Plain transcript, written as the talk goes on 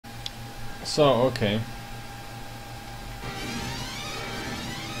So, okay.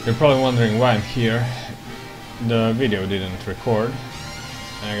 You're probably wondering why I'm here. The video didn't record,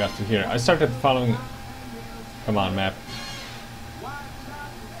 and I got to here. I started following... Come on, map.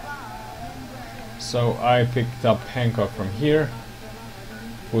 So I picked up Hancock from here,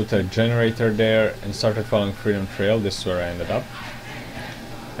 put a generator there, and started following Freedom Trail. This is where I ended up.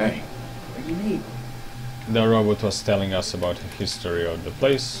 Hey, what do you need? The robot was telling us about the history of the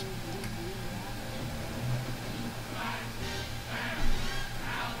place.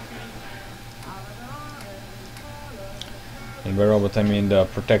 And by robot I mean the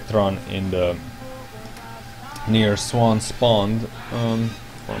Protectron in the near Swan's Pond.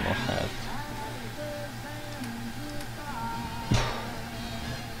 Formal hat.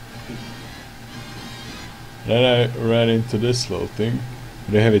 Then I ran into this little thing.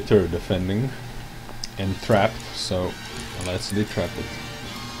 The heavy turret defending and trapped, so let's detrap it.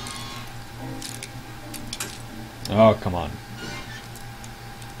 Oh, come on.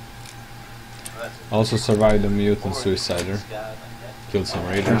 Also survived the mutant suicider. Killed some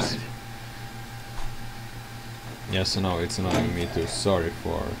raiders. Yes, I know, it's annoying me too. Sorry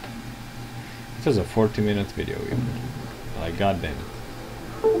for... It was a 40-minute video even. Like, goddamn it.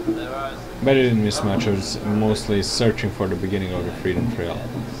 But I didn't miss much. I was mostly searching for the beginning of the Freedom Trail.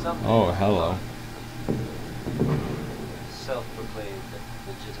 Oh, hello. Self-proclaimed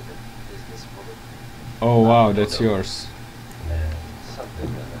legitimate businesswoman. Oh wow, that's yours.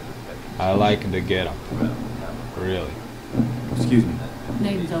 Something I like the getup. Really. Excuse me.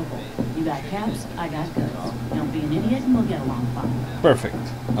 Name's Opal. You got caps, I got goods. Don't be an idiot and we'll get along fine. Perfect.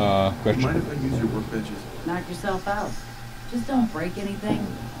 Mind Question. if I use your workbenches? Knock yourself out. Just don't break anything.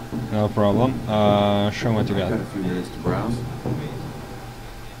 No problem. Show me what you I've got got. a few minutes to browse.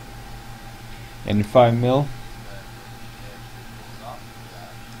 Any 5 mil?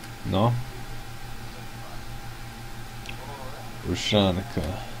 No?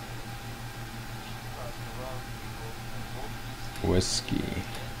 Rushanica. Whiskey.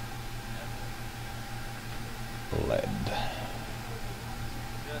 Lead.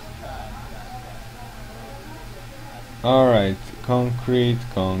 Alright, concrete,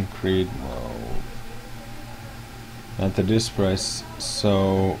 no. Not at this price,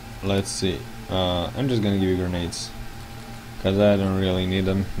 so let's see. I'm just gonna give you grenades. Cause I don't really need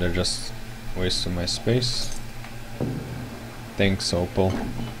them, they're just wasting my space. Thanks, Opal.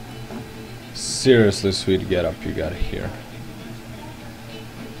 Seriously sweet getup you got here.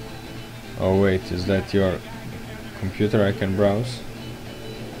 Oh wait, is that your computer I can browse?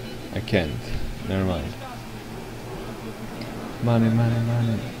 I can't. Never mind. Money, money,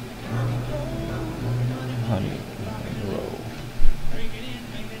 money. Honey, roll.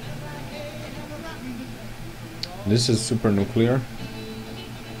 This is super nuclear.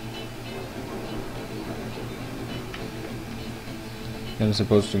 I'm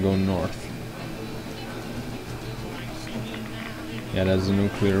supposed to go north. Yeah, that's the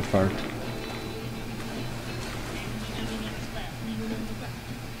nuclear part.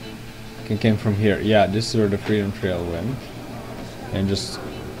 Came from here. Yeah, this is where the Freedom Trail went. And just,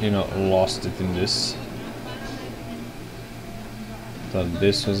 you know, lost it in this. Thought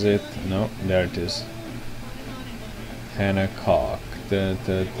this was it. No, there it is. Hancock.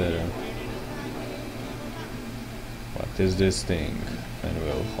 What is this thing?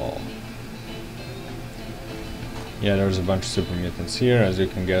 Fenwell Hall. Yeah, there's a bunch of super mutants here, as you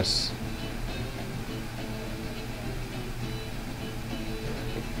can guess.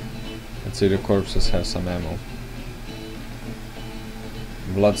 Let's see, the corpses have some ammo.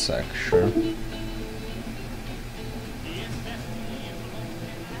 Bloodsack, sure.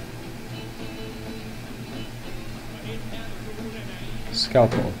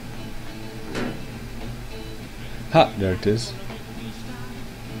 Scalpel. Ha! There it is.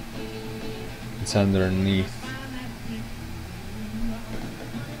 It's underneath.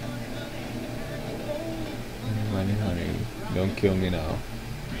 Honey, honey, don't kill me now.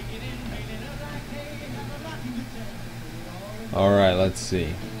 Alright, let's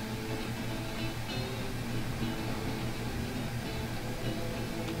see.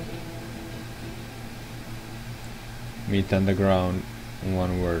 Meat on the ground,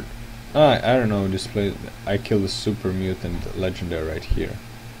 one word. I don't know, this place, I killed a super mutant legendary right here.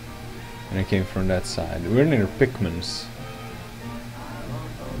 And I came from that side. We're near Pickman's.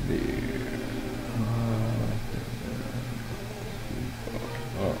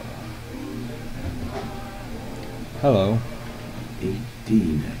 Hello.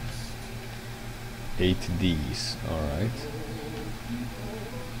 8D next. 8 Ds, alright.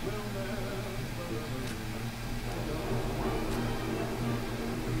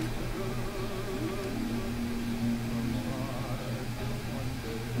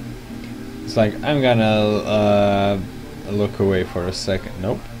 It's like, I'm gonna look away for a second.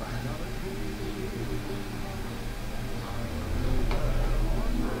 Nope.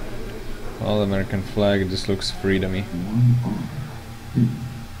 All American flag, this looks freedomy. One arm.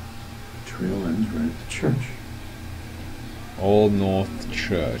 Trail ends right at the church. Old North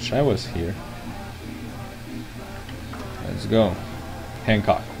Church. I was here. Let's go.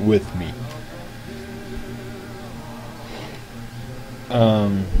 Hancock, with me.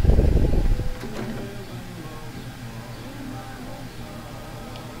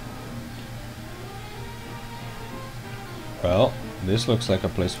 Well, this looks like a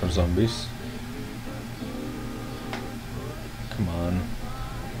place for zombies. Come on.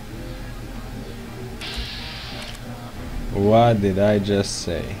 What did I just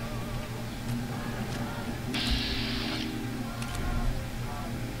say?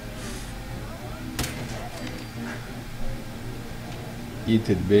 Eat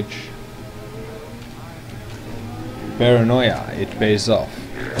it, bitch. Paranoia, it pays off.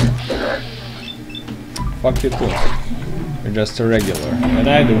 Fuck you too. You're just a regular. And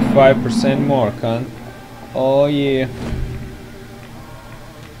I do 5% more, cunt. Oh yeah.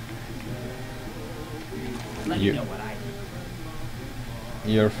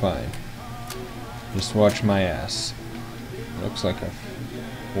 You're fine. Just watch my ass. Looks like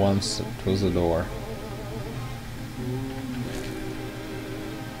once it was a door.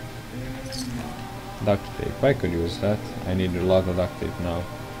 Duct tape. I could use that. I need a lot of duct tape now.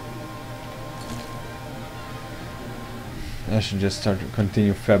 I should just start to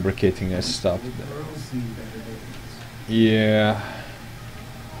continue fabricating. I stopped. Yeah.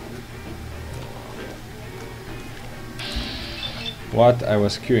 What? I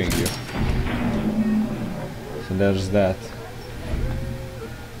was queuing you. So there's that.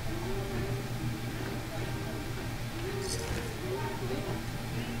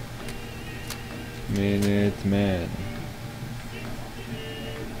 Minuteman.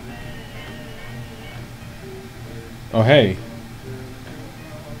 Oh hey.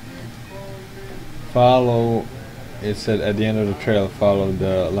 Follow, it said at the end of the trail, follow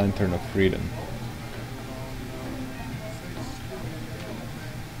the Lantern of Freedom.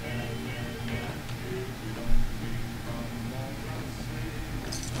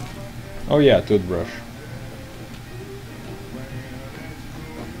 Oh yeah, toothbrush.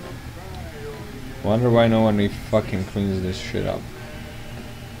 Wonder why no one fucking cleans this shit up.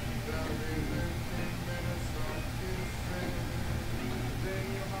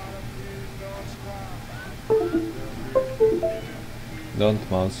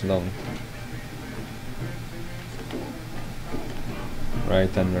 Don't mouse, don't.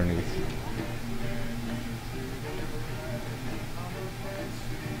 Right underneath.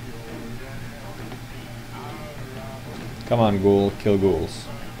 Come on, ghoul, kill ghouls.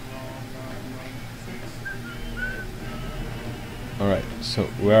 Alright, so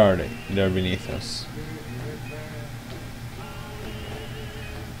where are they? They're beneath us.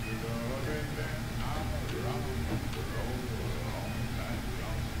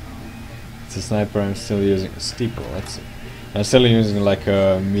 It's a sniper. I'm still using a steeple. That's it. I'm still using like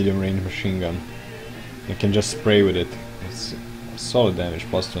a medium range machine gun. You can just spray with it. It's solid damage,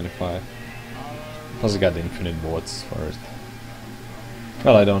 plus 25. Plus I got the infinite bullets for it.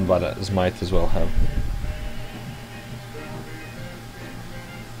 Well, I don't, but I might as well have.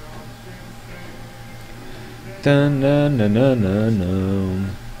 Dun, dun, dun, dun, dun,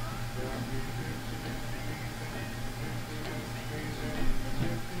 dun.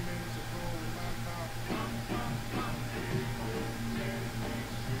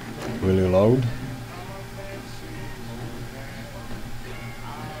 Will you load?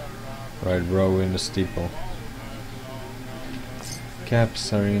 Right, bro, in the steeple.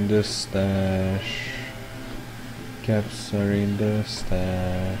 Caps are in the stash. Caps are in the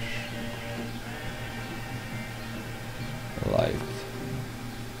stash. Light.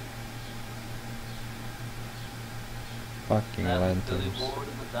 Fucking lanterns.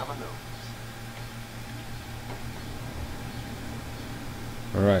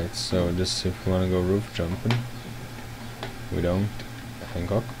 Alright, so this if we wanna go roof jumping. We don't.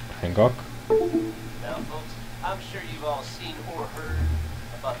 Hancock. Hancock. Now folks, I'm sure you've all seen or heard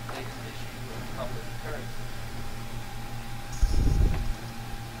about the latest issue of Public Currency.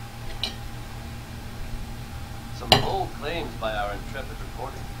 Some bold claims by our intrepid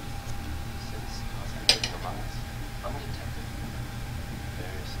reporter. Since concentrating among us, undetected,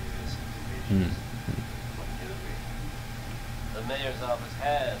 very serious implications. Wouldn't you agree? The mayor's office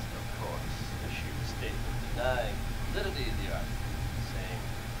has, of course, issued a statement denying validity of the article, saying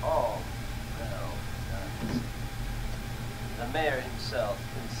all well done. The mayor himself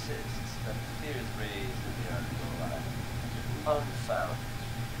insists that the fears raised in the article are unfounded.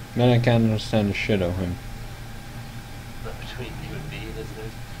 Then I can't understand the shit of him. But between you and me,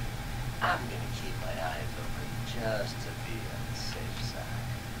 listeners, I'm gonna keep my eyes open just to be on the safe side.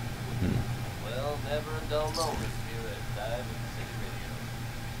 Well, never a dull moment here at Diamond City Radio.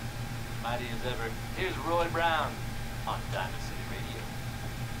 Mighty as ever, here's Roy Brown on Diamond City Radio.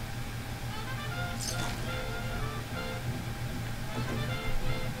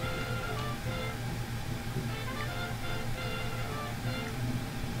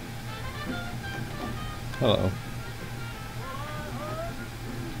 Hello.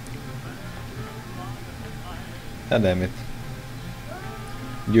 God damn it.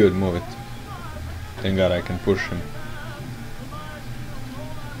 Dude, move it. Thank God I can push him.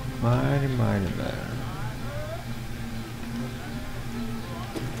 Mighty, mighty man.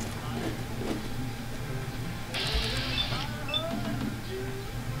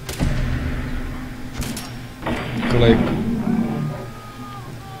 Click.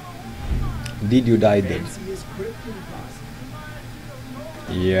 Did you die dead?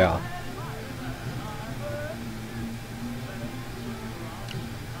 Yeah.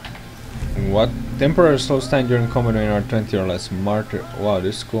 What? Temporary slow stand during combat when you are 20 or less. Martyr. Wow,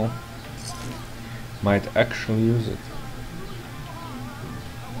 this is cool. Might actually use it.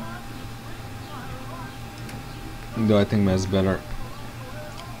 Though I think mine's better.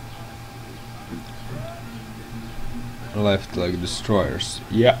 Left like destroyers.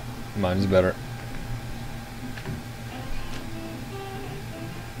 Yeah, mine's better.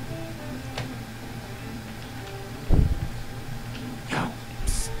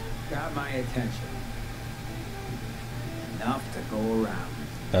 Got my attention. Enough to go around.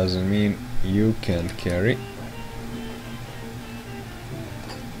 Doesn't mean you can't carry.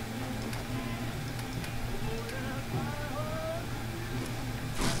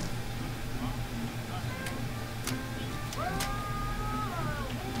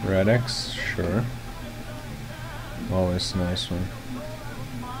 Red X, sure. Always a nice one.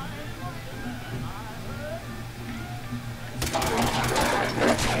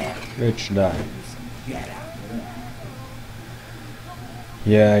 Bitch, die. Get out.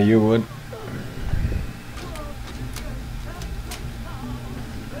 Yeah, you would.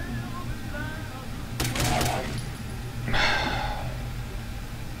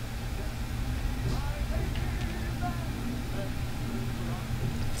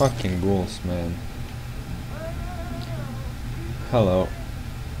 Fucking ghouls, man. Hello.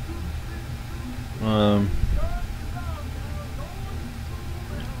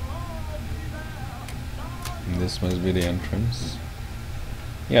 This must be the entrance.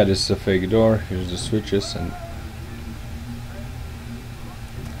 Yeah, this is a fake door. Here's the switches and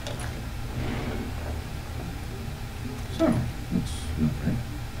So, looks okay.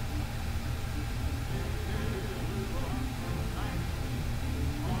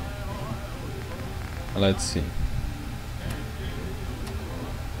 let's see.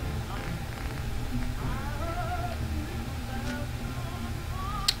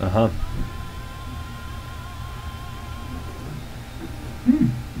 Uh-huh.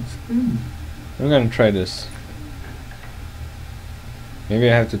 Looks good. I'm gonna try this. Maybe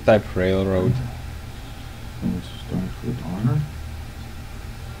I have to type railroad. So it starts with honor.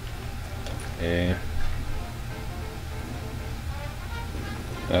 Eh.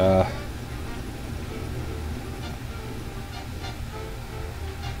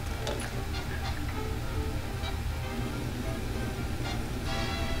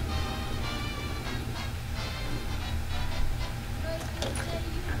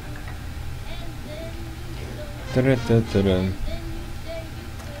 Ta-da-ta-ta-da.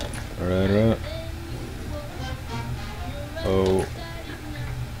 Ra-ra. Oh.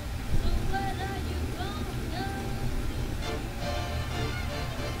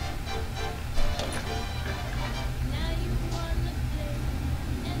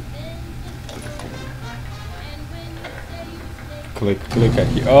 Click at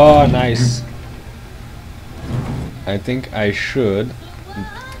here. Oh, nice. I think I should.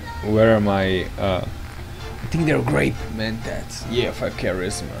 Where am I? I think they're great, man. That's yeah, 5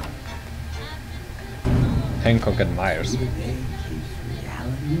 charisma. Hancock admires me. Bay keeps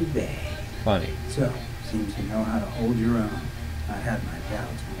reality bay. Funny. So, seems you know how to hold your own. I had my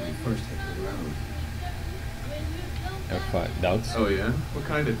doubts when we first hit the road. Have doubts? Oh yeah? What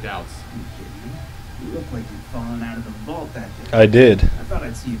kind of doubts? You kidding me? You look like you've fallen out of the vault that day. I did. I thought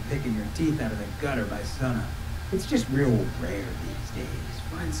I'd see you picking your teeth out of the gutter by sunup. It's just real rare these days.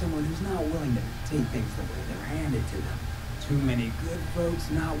 Find someone who's not willing to take things the way they're handed to them. Too many good folks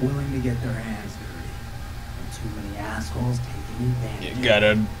not willing to get their hands dirty. And too many assholes taking advantage. You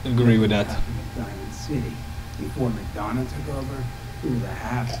gotta agree with that. Diamond City. Before McDonough took over, it was a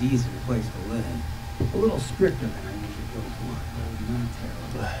half-decent place to live. A little stricter than I usually go for, but not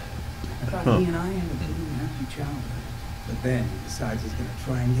terrible. I thought he and I had a pretty happy childhood. But then he decides he's gonna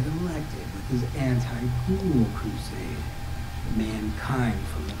try and get elected with his anti-ghoul crusade. Mankind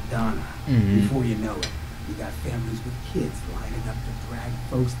from McDonough. Before you know it, you got families with kids lining up to drag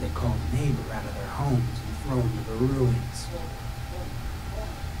folks they call neighbor out of their homes and throw them to the ruins.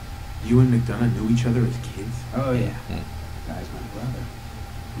 You and McDonough knew each other as kids? Oh yeah. Guy's my brother.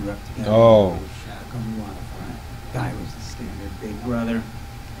 Grew up together Oh. in a little shack on the waterfront. Guy was the standard big brother.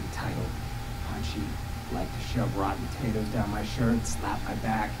 Entitled, punchy, liked to shove rotten potatoes down my shirt and slap my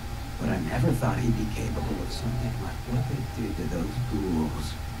back. But I never thought he'd be capable of something like what they did to those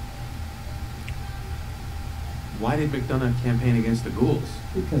ghouls. Why did McDonough campaign against the ghouls?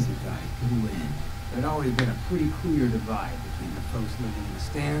 Because he thought he could win. There'd always been a pretty clear divide between the folks living in the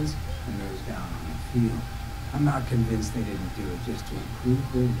stands and those down on the field. I'm not convinced they didn't do it just to improve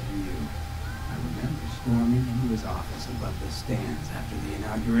their view. I remember storming into his office above the stands after the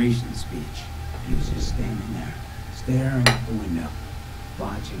inauguration speech. He was just standing there, staring out the window,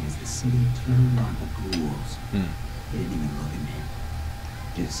 watching as the city turned on the ghouls. He didn't even look at me.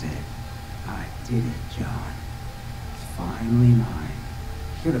 Just said, "I did it, John. It's finally mine."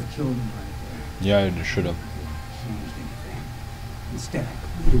 Should have killed him right there. Yeah, you should have. Changed anything. Instead,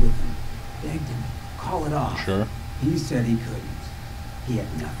 I pleaded with him, begged him, call it off. Sure. He said he couldn't. He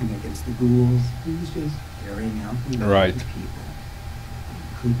had nothing against the ghouls. He was just carrying out the will Right. of the people. And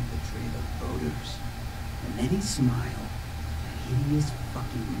he couldn't betray the voters. And then he smiled. A hideous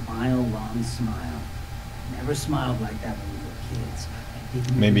fucking mile-long smile. Never smiled like that when we were kids. I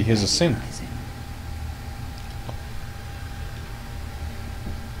didn't Maybe even he's a simp. recognize him.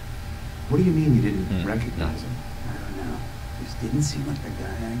 What do you mean you didn't recognize him? I don't know. Just didn't seem like the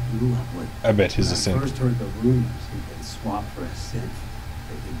guy I grew up with. I bet he's a When I simp. first heard the rumors he'd been swapped for a synth.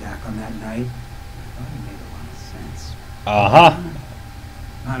 Thinking back on that night, I thought it made a lot of sense.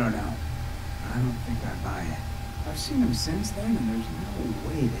 I don't know. I don't think I buy it. I've seen him since then, and there's no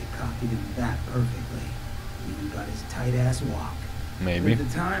way they copied him that perfectly. He even got his tight-ass walk. Maybe. At the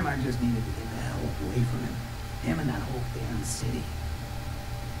time, I just needed to get the hell away from him. Him and that whole damn city.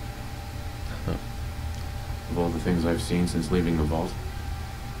 Of all the things I've seen since leaving the vault,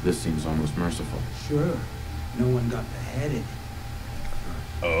 this seems almost merciful. Sure, no one got beheaded.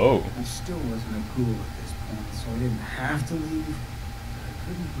 Oh. I still wasn't a ghoul at this point, so I didn't have to leave. But I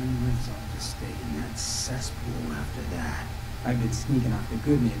couldn't bring myself to stay in that cesspool after that. I'd been sneaking off the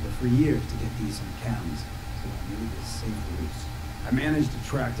good neighbor for years to get decent counts, so I knew the safe routes. I managed to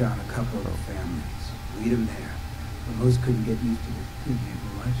track down a couple of the families, lead them there, but most couldn't get used to the good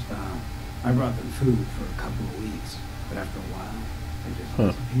neighbor lifestyle. I brought them food for a couple of weeks, but after a while, they just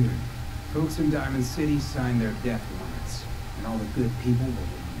disappeared. Folks in Diamond City signed their death warrants, and all the good people were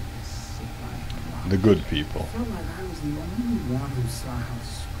willing to sit by and watch. The good people. I felt like I was the only one who saw how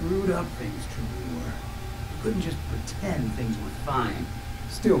screwed up things truly were. You couldn't just pretend things were fine.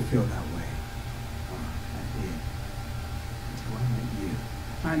 Still feel that way. Oh, I did. Until I met you.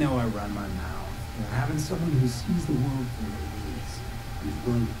 I know I run my mouth, but having someone who sees the world for what it is, and is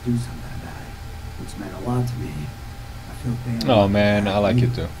willing to do something about it, it's meant a lot to me. I feel damn. Oh man, I like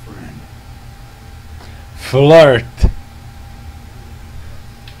it too. Friend. Flirt.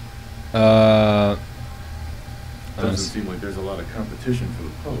 Doesn't seem like there's a lot of competition for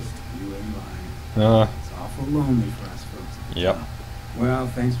the post. You ain't lying. It's awful lonely for us folks at the Yep. top. Well,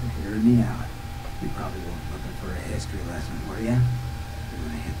 thanks for hearing me out. You probably weren't looking for a history lesson, were ya? You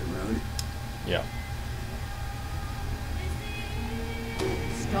wanna hit the road? Yeah.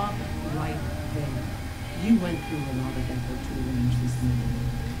 Stop right there. You went through a lot of effort to arrange this meeting.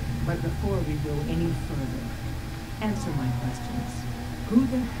 But before we go any further, answer my questions. Who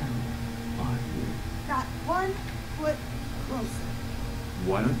the hell are you? Got 1 foot closer.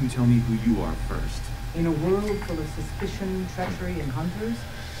 Why don't you tell me who you are first? In a world full of suspicion, treachery, and hunters,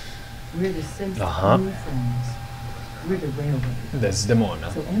 we're the Simpsons' Uh-huh. new friends. We're the railroad. That's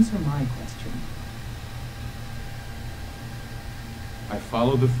Demona. So answer my question. I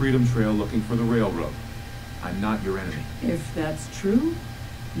followed the Freedom Trail looking for the railroad. I'm not your enemy. If that's true,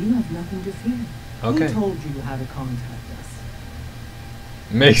 you have nothing to fear. Okay. Who told you how to contact us?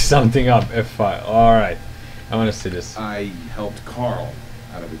 Make something up, F5. Alright. I wanna see this. I helped Carl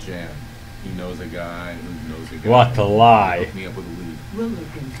out of a jam. He knows a guy who knows a guy. What a lie. He hooked me up with a lead. We'll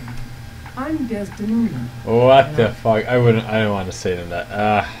look into it. I'm Desdemona. What the fuck? I don't want to say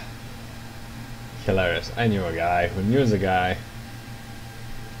that. Hilarious. I knew a guy who knew a guy.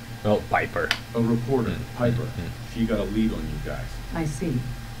 Well, Piper. A reporter, Piper. She got a lead on you guys. I see.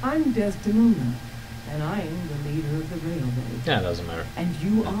 I'm Desdemona, and I am the leader of the railroad. Yeah, it doesn't matter. And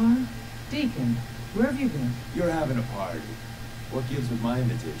you are? Deacon. Where have you been? You're having a party. What gives with my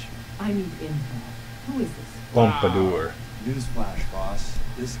invitation? I need intel. Who is this? Pompadour. Newsflash, boss.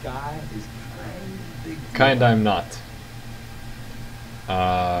 This guy is kind of big. Kinda I'm not.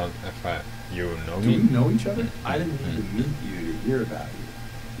 You know Do me? we know each other? I didn't need to meet you to hear about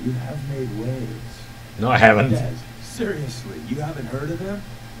you. You have made waves. No, I haven't. Des, seriously, you haven't heard of him?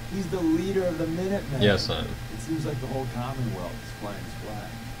 He's the leader of the Minutemen. Yes, I am. It seems like the whole Commonwealth is flying his flag.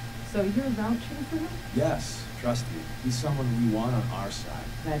 So you're vouching for him? Yes, trust me. He's someone we want on our side.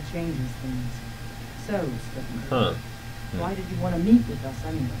 That changes things. So, Stephen, Huh. why did you want to meet with us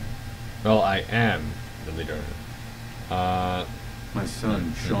anyway? Well, I am the leader. My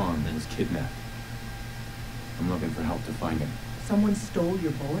son, Sean, was kidnapped. I'm looking for help to find him. Someone stole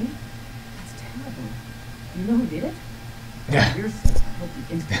your boy? That's terrible. You know who did it? Yeah. For your sake, I hope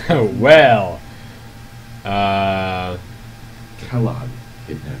the Institute... Well, Kellogg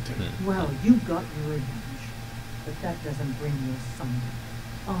kidnapped him. Well, you got your revenge. But that doesn't bring your son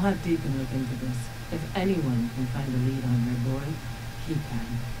back. I'll have Deacon look into this. If anyone can find a lead on your boy, he can.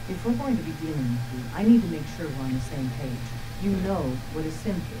 If we're going to be dealing with you, I need to make sure we're on the same page. You know what a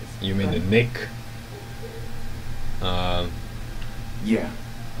synth is. you mean the right? Nick? Yeah,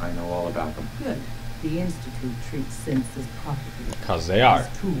 I know all about them. Good. The Institute treats synths as property. Because they are.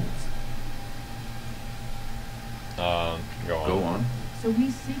 As tools. Go on. Go on. So we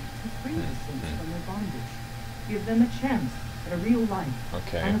seek to free the synths from their bondage. Give them a chance at a real life.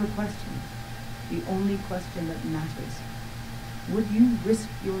 Okay. I have a question. The only question that matters. Would you risk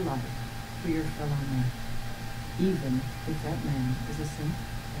your life for your fellow man? Even if that man is a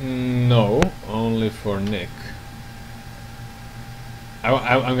synth? No, only for Nick.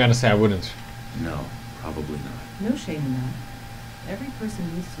 I'm gonna say I wouldn't. No, probably not. No shame in that. Every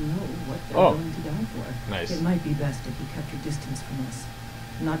person needs to know what they're Oh. willing to die for. Nice. It might be best if you kept your distance from us.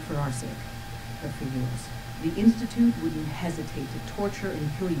 Not for our sake, but for yours. The Institute wouldn't hesitate to torture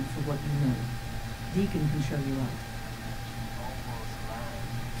and kill you for what you know. Deacon can show you out.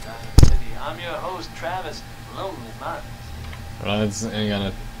 City. I'm your host, Travis. Lonely Mountains. Well, I'm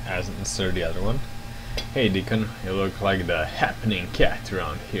gonna answer the other one. Hey Deacon, you look like the happening cat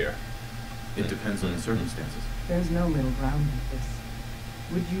around here. It depends on the circumstances. There's no middle ground with this.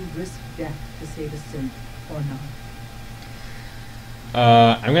 Would you risk death to save a synth or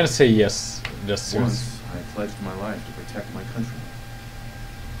not? I'm gonna say yes. Just since. Once, I pledged my life to protect my country.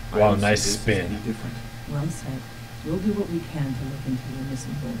 I Wow, don't see nice this as spin. any different. Well said. We'll do what we can to look into your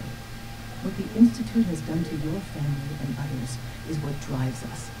missing boy. What the Institute has done to your family and others is what drives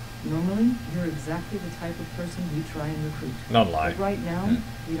us. Normally, you're exactly the type of person we try and recruit. Not lie. But right now,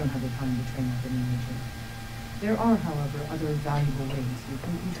 we don't have the time to train up any agent. There are, however, other valuable ways you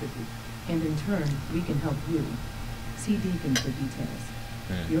can contribute, and in turn, we can help you. See Deacon for details.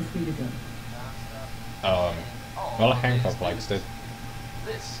 You're free to go. Well, Hancock likes it.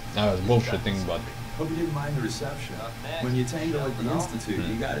 I was bullshitting, but Hope you didn't mind the reception. When you tangle at the Institute,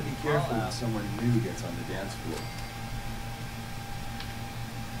 you gotta be careful when someone new gets on the dance floor.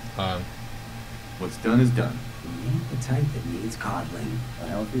 What's done is done. You ain't the type that needs coddling. A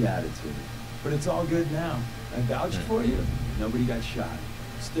healthy attitude. But it's all good now. I vouched for you. Nobody got shot.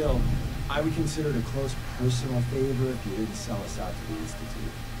 Still, I would consider it a close personal favor if you didn't sell us out to the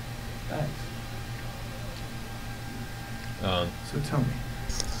Institute. Thanks. So tell me,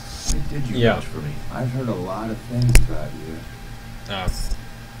 why did you Yeah. vouch for me? I've heard a lot of things about you.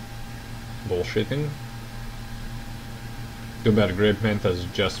 bullshitting. Too bad Grape Mentas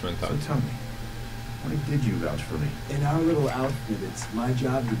just went So out. tell me, why did you vouch for me? In our little outfit, it's my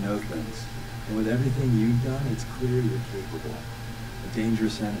job to know things. And with everything you've done, it's clear you're capable. A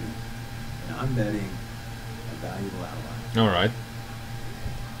dangerous enemy. And I'm betting a valuable ally. Alright.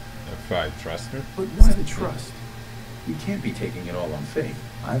 If I trust her. But why the trust? You can't be taking it all on faith.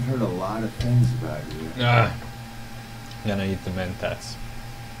 I've heard a lot of things about you. Gonna eat the Mentats.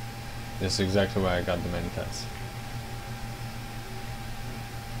 This is exactly why I got the Mentats.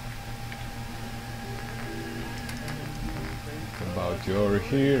 About your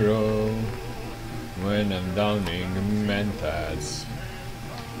hero when I'm downing Mentats.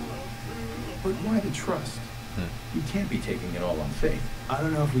 But why the trust? You can't be taking it all on faith. I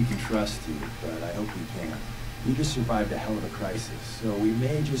don't know if we can trust you, but I hope we can. You just survived a hell of a crisis, so we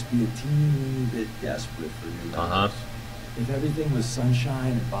may just be a teeny bit desperate for new members. If everything was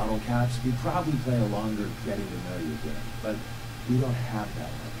sunshine and bottle caps, we'd probably play a longer getting to know you game. But we don't have that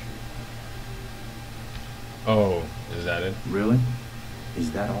luxury. Oh, is that it? Really?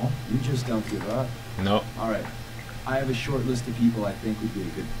 Is that all? You just don't give up. No. Alright. I have a short list of people I think would be a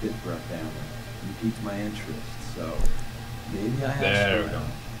good fit for our family. You piqued my interest, so maybe I There we asked go.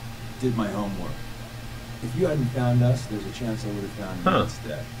 around. Did my homework. If you hadn't found us, there's a chance I would have found you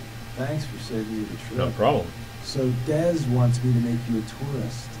instead. Thanks for saving me the trip. No problem. So Dez wants me to make you a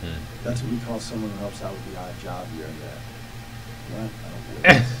tourist. Hmm. That's what we call someone who helps out with the odd job here and there. What?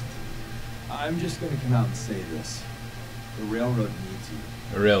 I don't I'm just gonna come out and say this. The railroad needs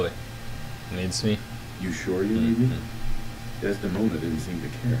you. Really? Needs me? You sure you need me? Desdemona didn't seem to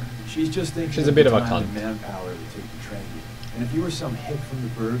care. She's just thinking She's a bit of a the time cunt. and manpower it would take to train you. And if you were some hick from the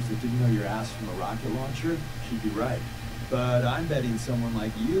burbs that didn't know your ass from a rocket launcher, she'd be right. But I'm betting someone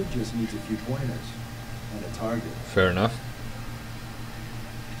like you just needs a few pointers and a target. Fair enough.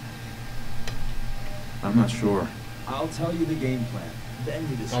 I'm not sure. I'll tell you the game plan. Then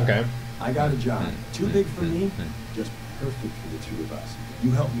you decide. Okay. I got a job. Too big for me, just perfect for the two of us. You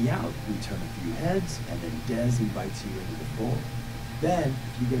help me out, we turn a few heads, and then Dez invites you into the fold. Then,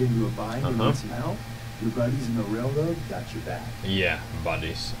 if you get into a bind and need some help, your buddies in the railroad got your back. Yeah,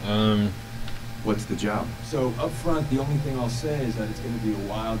 buddies. What's the job? So, up front, the only thing I'll say is that it's going to be a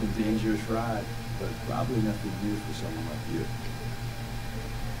wild and dangerous ride, but probably nothing new for someone like you.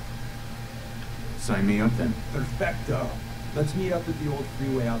 Sign me up then. Perfecto. Let's meet up at the old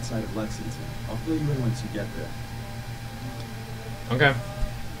freeway outside of Lexington. I'll fill you in once you get there. Okay.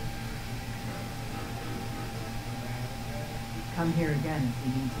 Come here again if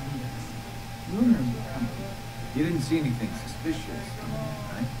you need to meet us. Rumor will come. You didn't see anything suspicious,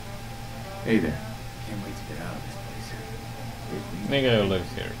 right? Hey there. Can't wait to get out of this place. Nigga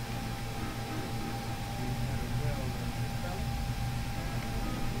lives here.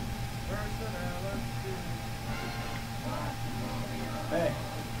 Hey.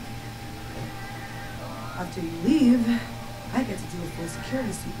 After you leave, I get to do a full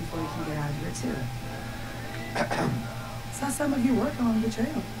security sweep before you can get out of here, too. Saw some of you work along the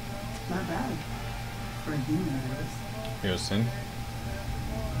trail. Not bad. For a human, that is. You think?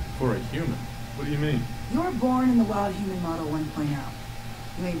 For a human? What do you mean? You were born in the wild human model 1.0.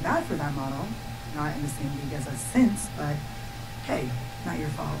 You ain't bad for that model. Not in the same league as us since, but hey, not your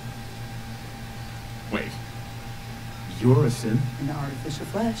fault. Wait. You're a sin? In the artificial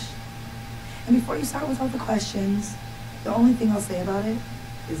flesh. And before you start with all the questions, the only thing I'll say about it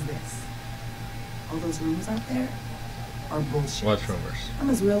is this. All those rumors out there are bullshit. What rumors? I'm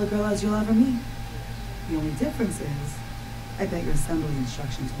as real a girl as you'll ever meet. The only difference is, I bet your assembly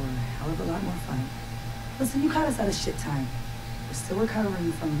instructions were a hell of a lot more fun. Listen, you caught us at a shit time. We're still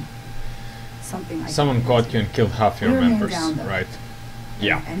recovering from something. Someone caught you and killed half your We're a man members, down, though. right? And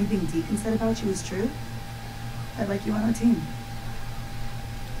Yeah. if anything Deacon said about you is true, I'd like you on our team.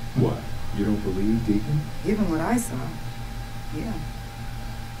 What? You don't believe Deacon? Given what I saw, yeah,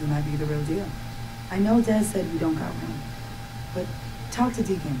 you might be the real deal. I know Dez said we don't got room, but talk to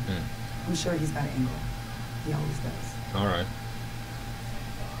Deacon. I'm sure he's got an angle. He always does. Alright.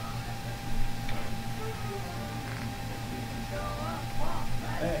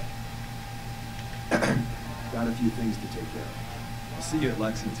 Hey. Got a few things to take care of. I'll see you at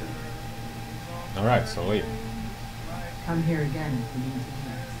Lexington. Alright, so leave. Come here again if you need to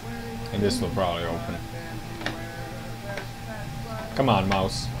meet us. And this will probably open. Come on,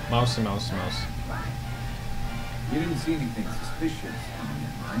 mouse. Mousey, mousey, mouse. You didn't see anything suspicious,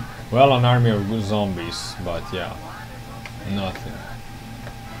 right? Well, an army of good zombies, but yeah. Nothing.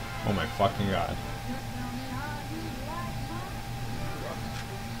 Oh my fucking god.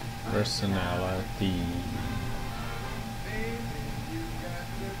 Personality.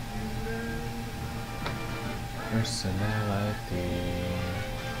 Personality.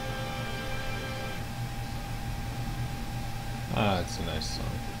 Ah, it's a nice song.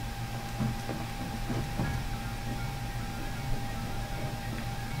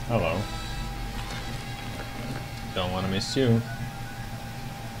 Hello. Don't want to miss you.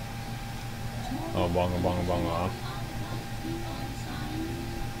 Oh, bongo, bongo, bongo. Huh?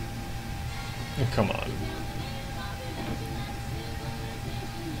 Come on.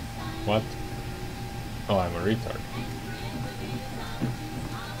 What? Oh, I'm a retard.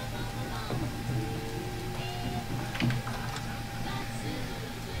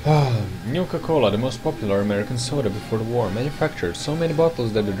 Nuka-Cola, the most popular American soda before the war, manufactured so many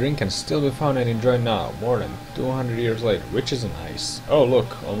bottles that the drink can still be found and enjoyed now, more than 200 years later, which is nice. Oh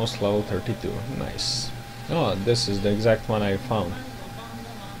look, almost level 32, nice. Oh, this is the exact one I found.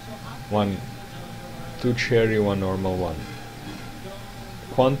 2 cherry, 1 normal, 1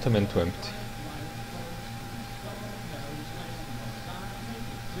 quantum and 2 empty.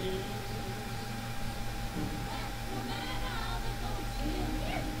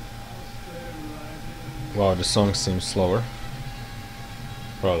 Wow, the song seems slower.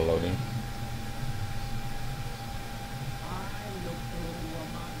 Probably loading.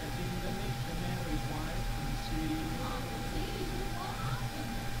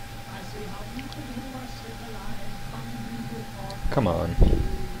 Come on.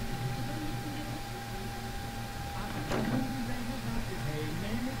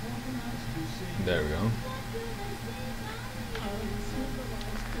 There we go.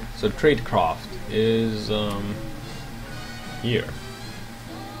 So Tradecraft is here.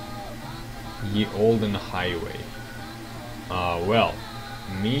 Ye Olden Highway. Well,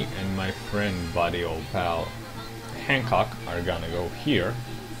 me and my friend, buddy, old pal Hancock are gonna go here.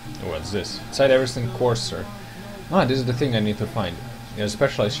 What's this? Inside Everson Courser. Ah, this is the thing I need to find. A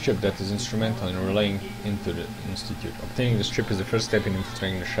specialized chip that is instrumental in relaying into the Institute. Obtaining this chip is the first step in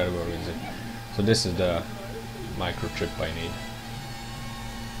infiltrating the Shadow organization. So this is the microchip I need.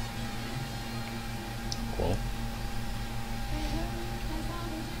 Cool.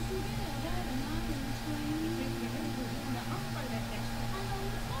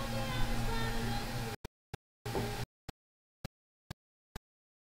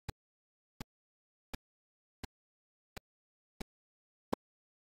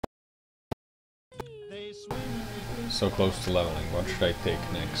 So close to leveling. What should I take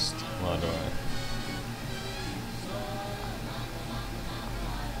next? What do I?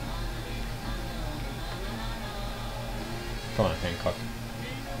 Come on, Hancock.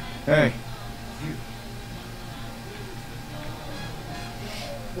 Hey!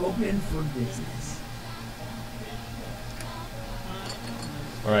 Open for business.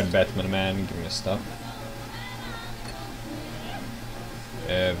 Alright, Batman man, give me stuff.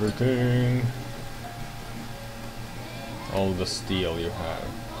 Everything. All the steel you have.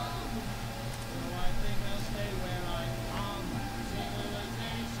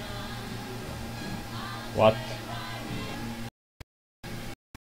 What?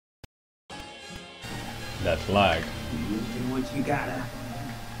 That lag. You do what you gotta.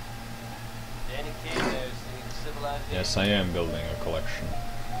 Danny Kaye there singing Civilized. Yes, I am building a collection.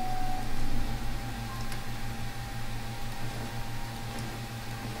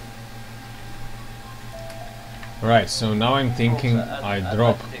 Right, so now I'm thinking I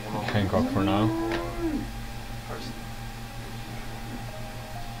drop Hancock for now.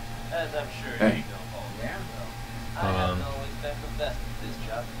 As I'm sure Hey. you know, Paul. Yeah. I haven't always been the best at this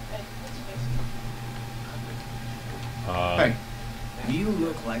job. Hey, let's face it. Hey! You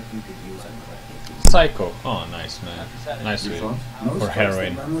look like you could use a Psycho. Oh, nice man. Nice Your video. thoughts? Most For folks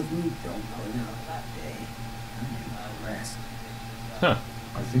heroin. that run with me don't put up that day. I'm impressed. Huh.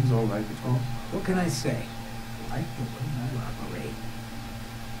 Are things all right, Patrol? What can I say? I like the way you operate.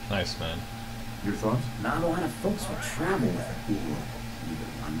 Nice man. Your thoughts? Not a lot of folks would travel with a fool. Even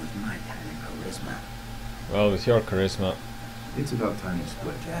one with my kind of charisma. Well, with your charisma. It's about time to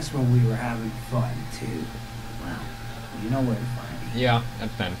split. Just when we were having fun, too. Well, you know where to find me. Yeah,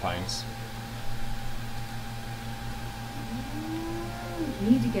 at 10 Pines.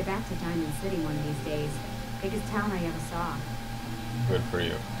 Need to get back to Diamond City one of these days. Biggest town I ever saw. Good for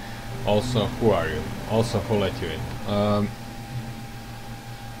you. Also, who are you? Also, who let you in?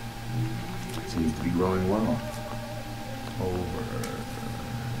 Seems to be growing well. Over.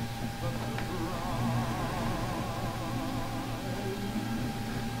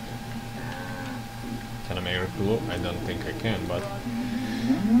 Can I make a clue? I don't think I can, but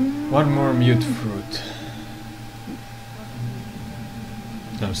one more mute fruit.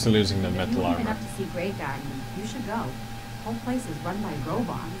 I'm still using the If metal you've been armor. up to see Grave Garden, you should go. Whole place is run by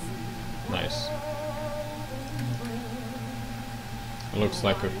robots. Nice. Looks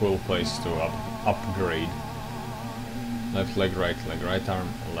like a cool place to upgrade. Left leg, right arm,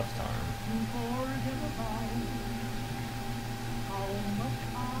 left arm.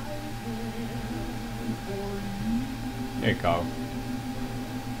 Hey cow.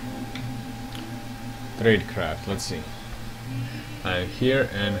 Tradecraft, let's see. I'm here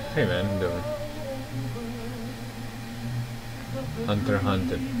and hey man, I'm doing. Hunter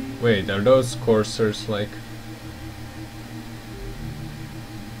hunted. Wait, are those coursers like?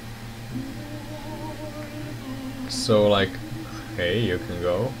 So like, hey, you can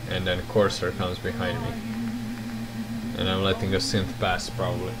go, and then courser comes behind me, and I'm letting a synth pass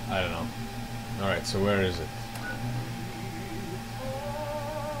probably. I don't know. All right, so where is it?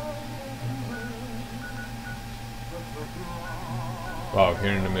 Wow,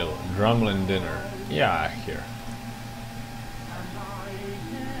 here in the middle. Drumlin dinner. Yeah, here.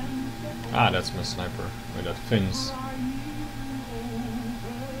 Ah, that's my sniper with that fins.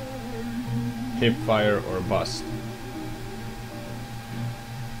 Hip fire or bust.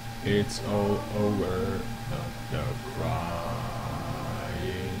 It's all over. No crying.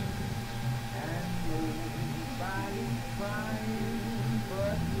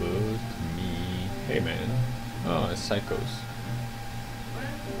 But me. Hey man. Oh, it's Psychos.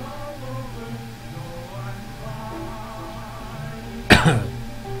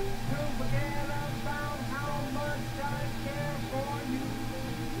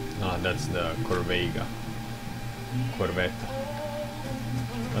 Oh, that's the Corvega. Corvette.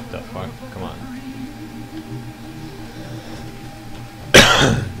 What the fuck? Come on.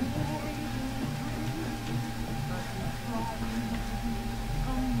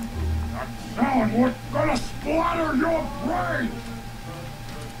 That sound was gonna splatter your brain!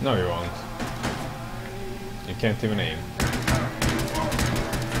 No, you won't. You can't even aim.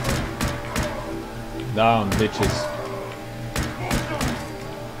 Down, bitches.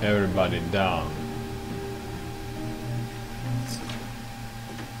 Everybody down.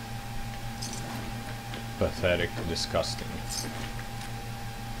 Pathetic, disgusting.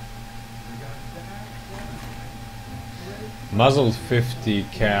 Muzzle 50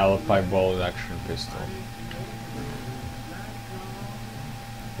 cal piebald action pistol.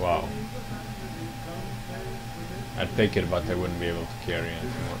 Wow. I'd take it, but I wouldn't be able to carry it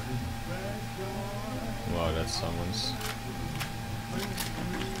anymore. Wow, that's someone's.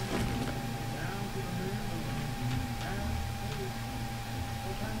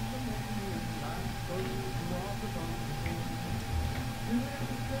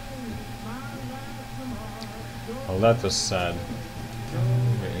 Well, that was sad.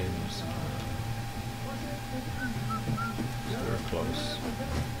 We're close.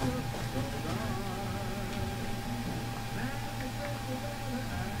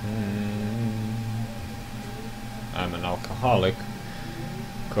 I'm an alcoholic.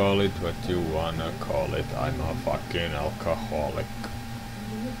 Call it what you wanna call it. I'm a fucking alcoholic.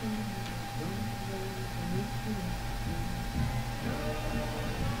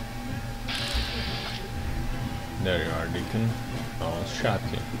 There you are, Deacon. I almost shot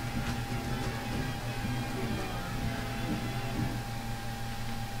you.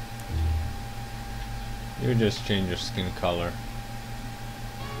 You just change your skin color.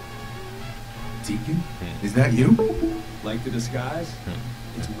 Deacon? Is that you? Like the disguise?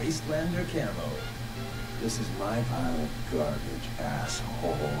 It's Wastelander camo. This is my pile of garbage,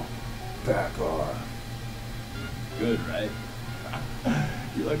 asshole. Back off. Good, right?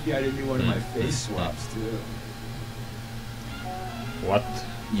 You're lucky I didn't do one of my face swaps, too. What?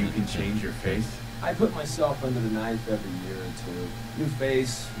 You can change your face? I put myself under the knife every year or two. New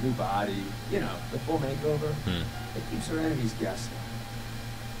face, new body, you know, the full makeover. It keeps her enemies guessing.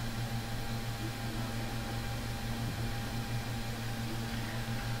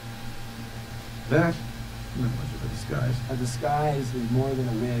 That? Not much of a disguise. A disguise is more than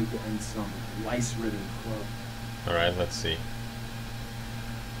a wig and some lice-ridden cloak. Alright, let's see.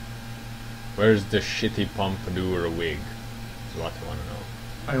 Where's the shitty pompadour wig? Is what I want to know.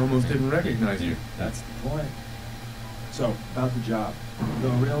 I almost didn't recognize you. That's the point. So, about the job. The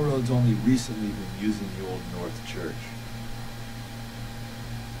railroad's only recently been using the Old North Church.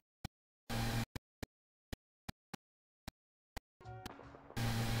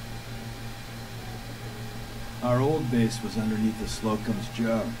 Our old base was underneath the Slocum's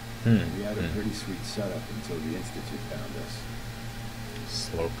Joe. We had a pretty sweet setup until the Institute found us.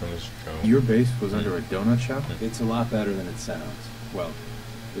 Slocum's Joe. Your base was under a donut shop? It's a lot better than it sounds. Well,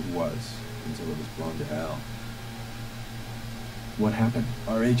 it was, until it was blown to hell. What happened?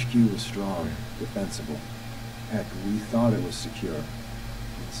 Our HQ was strong, defensible. Heck, we thought it was secure.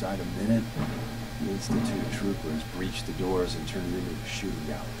 Inside a minute, the Institute troopers breached the doors and turned it into a shooting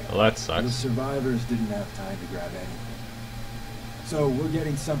gallery. Well, that The sucks. survivors didn't have time to grab anything. So we're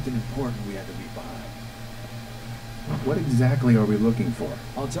getting something important we had to leave behind. What exactly are we looking for?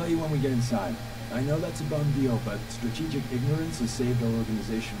 I'll tell you when we get inside. I know that's a bum deal, but strategic ignorance has saved our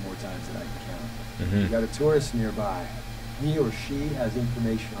organization more times than I can count. We got a tourist nearby. He or she has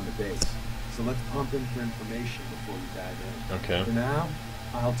information on the base. So let's pump him for information before we dive in. Okay. For now,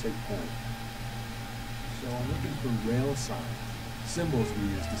 I'll take point. So I'm looking for rail signs. Symbols we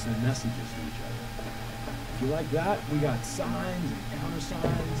use to send messages to each other. If you like that, we got signs and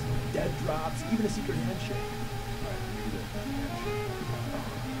countersigns, dead drops, even a secret handshake. Alright, let me do the handshake.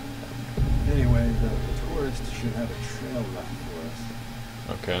 Anyway, the tourist should have a trail left for us.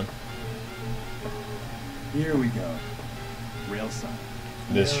 Okay. Here we go. Rail sign.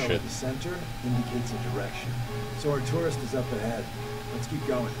 This Arrow shit. at the center indicates a direction. So our tourist is up ahead. Let's keep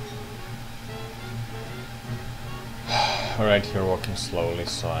going. Alright, you're walking slowly,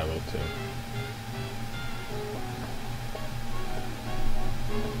 so I will too.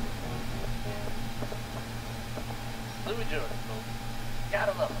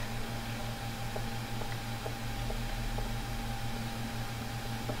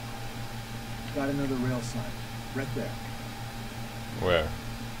 Got another rail sign. Right there. Where?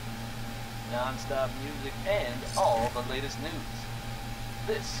 Non-stop music and all the latest news.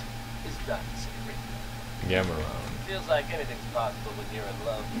 This is Diamond City Radio. Game around. Feels like anything's possible when you're in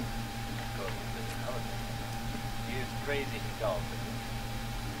love. According to Mr. Holiday. Here's crazy he calls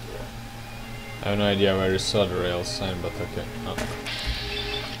it. I have no idea where you saw the rail sign, but okay. Oh.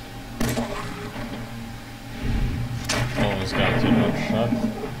 Almost got you no shot.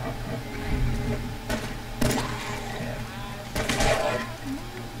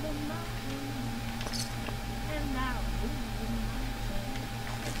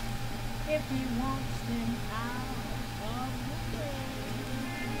 If he wants them out of the way.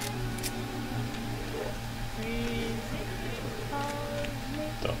 Crazy calls me.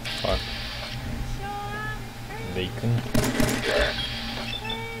 The fuck? Bacon?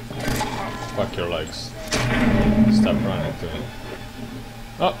 Fuck your legs. Stop running to me.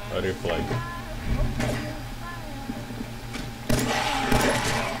 Oh, a rip leg.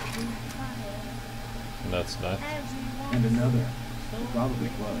 That's that. And another. Probably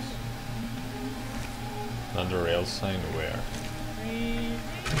close. Another rail sign where?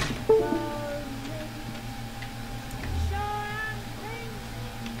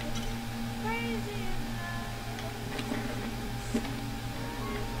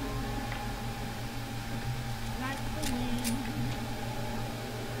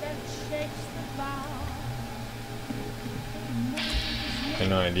 I have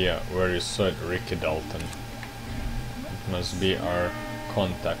no idea where you saw it, Ricky Dalton. It must be our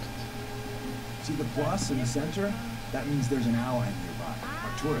contact. See the plus in the center? That means there's an ally nearby,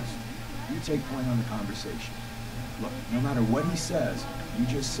 a tourist. You take point on the conversation. Look, no matter what he says, you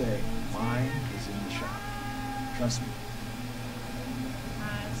just say, mine is in the shop. Trust me.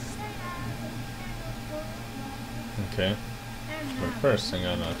 Okay. But first I'm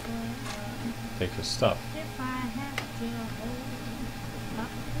gonna take your stuff.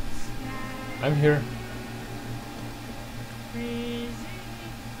 I'm here.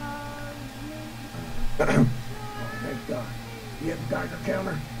 Thank God. You have a Geiger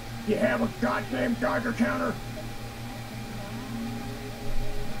counter? You have a goddamn Geiger counter?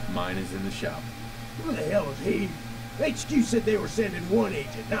 Mine is in the shop. Who the hell is he? HQ said they were sending one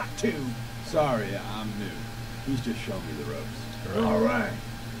agent, not two. Sorry, I'm new. He's just showing me the ropes. Right. All right.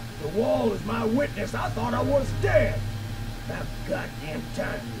 The wall is my witness. I thought I was dead. About goddamn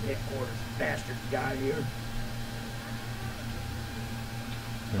time you headquarters bastard got here.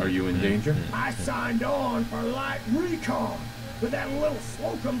 Are you in danger? I signed on for light recon, but that little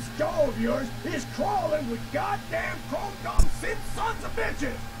Slocum skull of yours is crawling with goddamn chrome dome synth sons of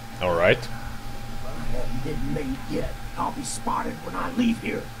bitches. All right. Well, I haven't been made yet. I'll be spotted when I leave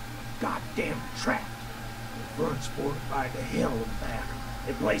here. Goddamn trapped. The front's fortified to hell and back.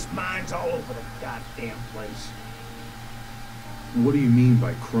 They placed mines all over the goddamn place. What do you mean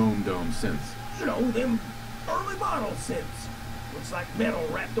by chrome dome synths? You know, them early model synths. Looks like metal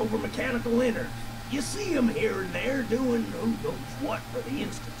wrapped over mechanical innards. You see them here and there doing who knows what for the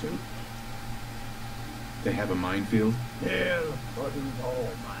Institute. They have a minefield? Yeah, but in all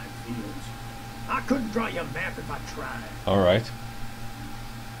minefields. I couldn't draw you a map if I tried. All right.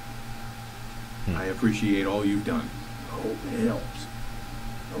 I appreciate all you've done. I hope it helps.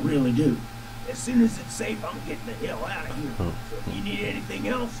 I really do. As soon as it's safe, I'm getting the hell out of here. So if you need anything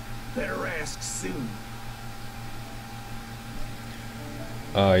else, better ask soon.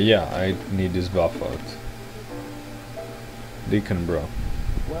 Yeah, I need this buff out. Deacon, bro.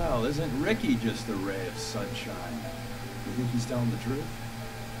 Well, isn't Ricky just a ray of sunshine? You think he's telling the truth?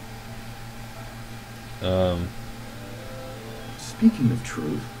 Speaking of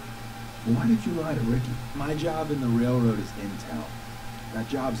truth, why did you lie to Ricky? My job in the railroad is intel. That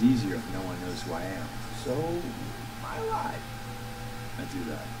job's easier if no one knows who I am. So, I lied. I do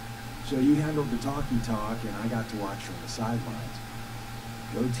that. So you handled the talky talk, and I got to watch from the sidelines.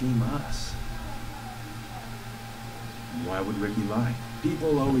 Go team us. Why would Ricky lie?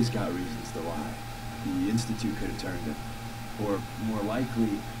 People always got reasons to lie. The Institute could have turned him. Or, more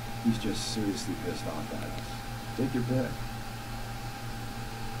likely, he's just seriously pissed off at us. Take your pick.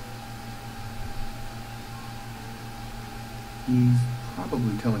 He's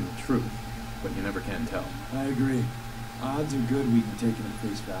probably telling the truth, but you never can tell. I agree. Odds are good we can take him at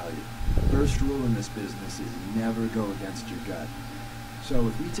face value. First rule in this business is never go against your gut. So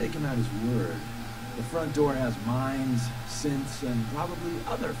if we take him at his word, the front door has mines, synths, and probably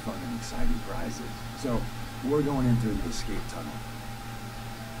other fun and exciting prizes. So we're going in through the escape tunnel.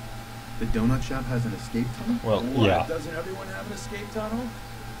 The donut shop has an escape tunnel? Well, What? yeah. Doesn't everyone have an escape tunnel?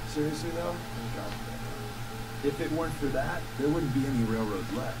 Seriously though? If it weren't for that, there wouldn't be any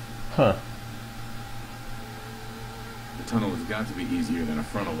railroads left. Huh. The tunnel has got to be easier than a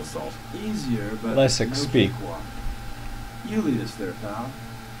frontal assault. Easier, but Less no XP. cakewalk. You lead us there, pal.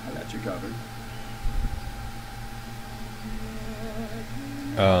 I got you covered.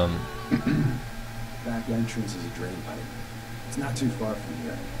 Back entrance is a drain pipe. It's not too far from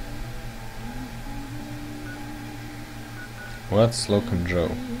here. What's Locum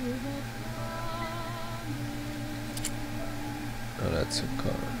Joe? Oh, that's a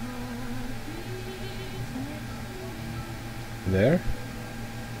car. There?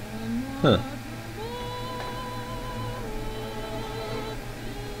 Huh.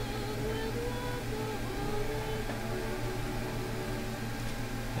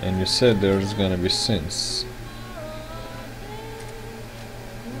 And you said there's gonna be sins.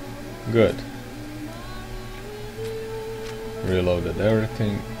 Good. Reloaded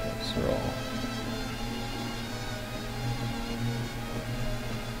everything. Let's roll.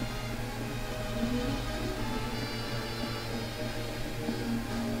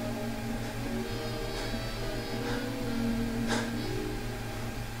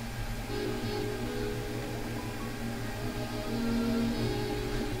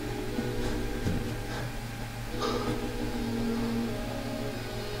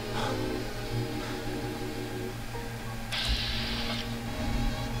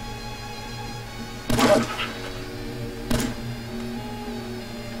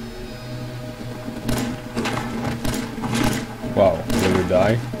 Wow, will you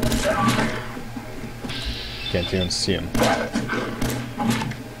die? Can't even see him.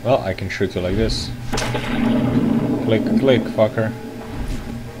 Well, I can shoot you like this. Click, click, fucker.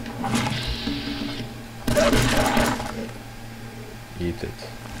 Eat it.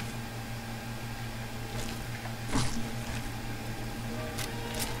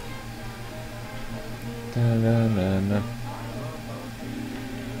 Da-na-na-na.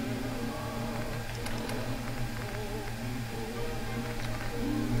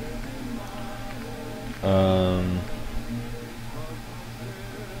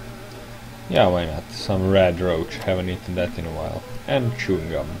 Yeah, why not? Some red roach, haven't eaten that in a while. And chewing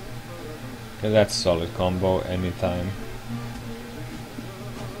gum. Okay, that's solid combo anytime.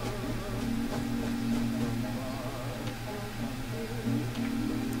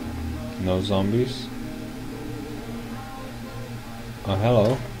 No zombies. Oh,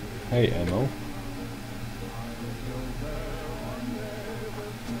 hello. Hey, ammo.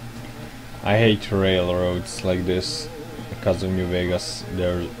 I hate railroads like this because of New Vegas.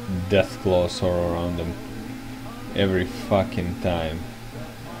 There are death claws all around them. Every fucking time.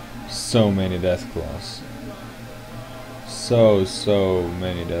 So many death claws. So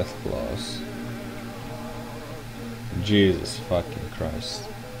many death claws. Jesus fucking Christ.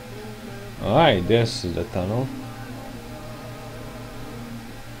 Alright, this is the tunnel.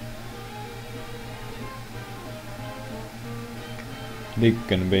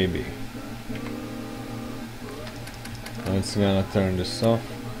 Dickon baby. Let's gonna turn this off.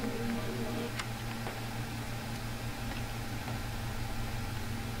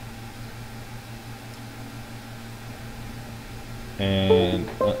 And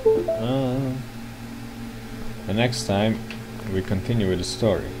the next time we continue with the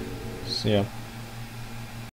story. See ya.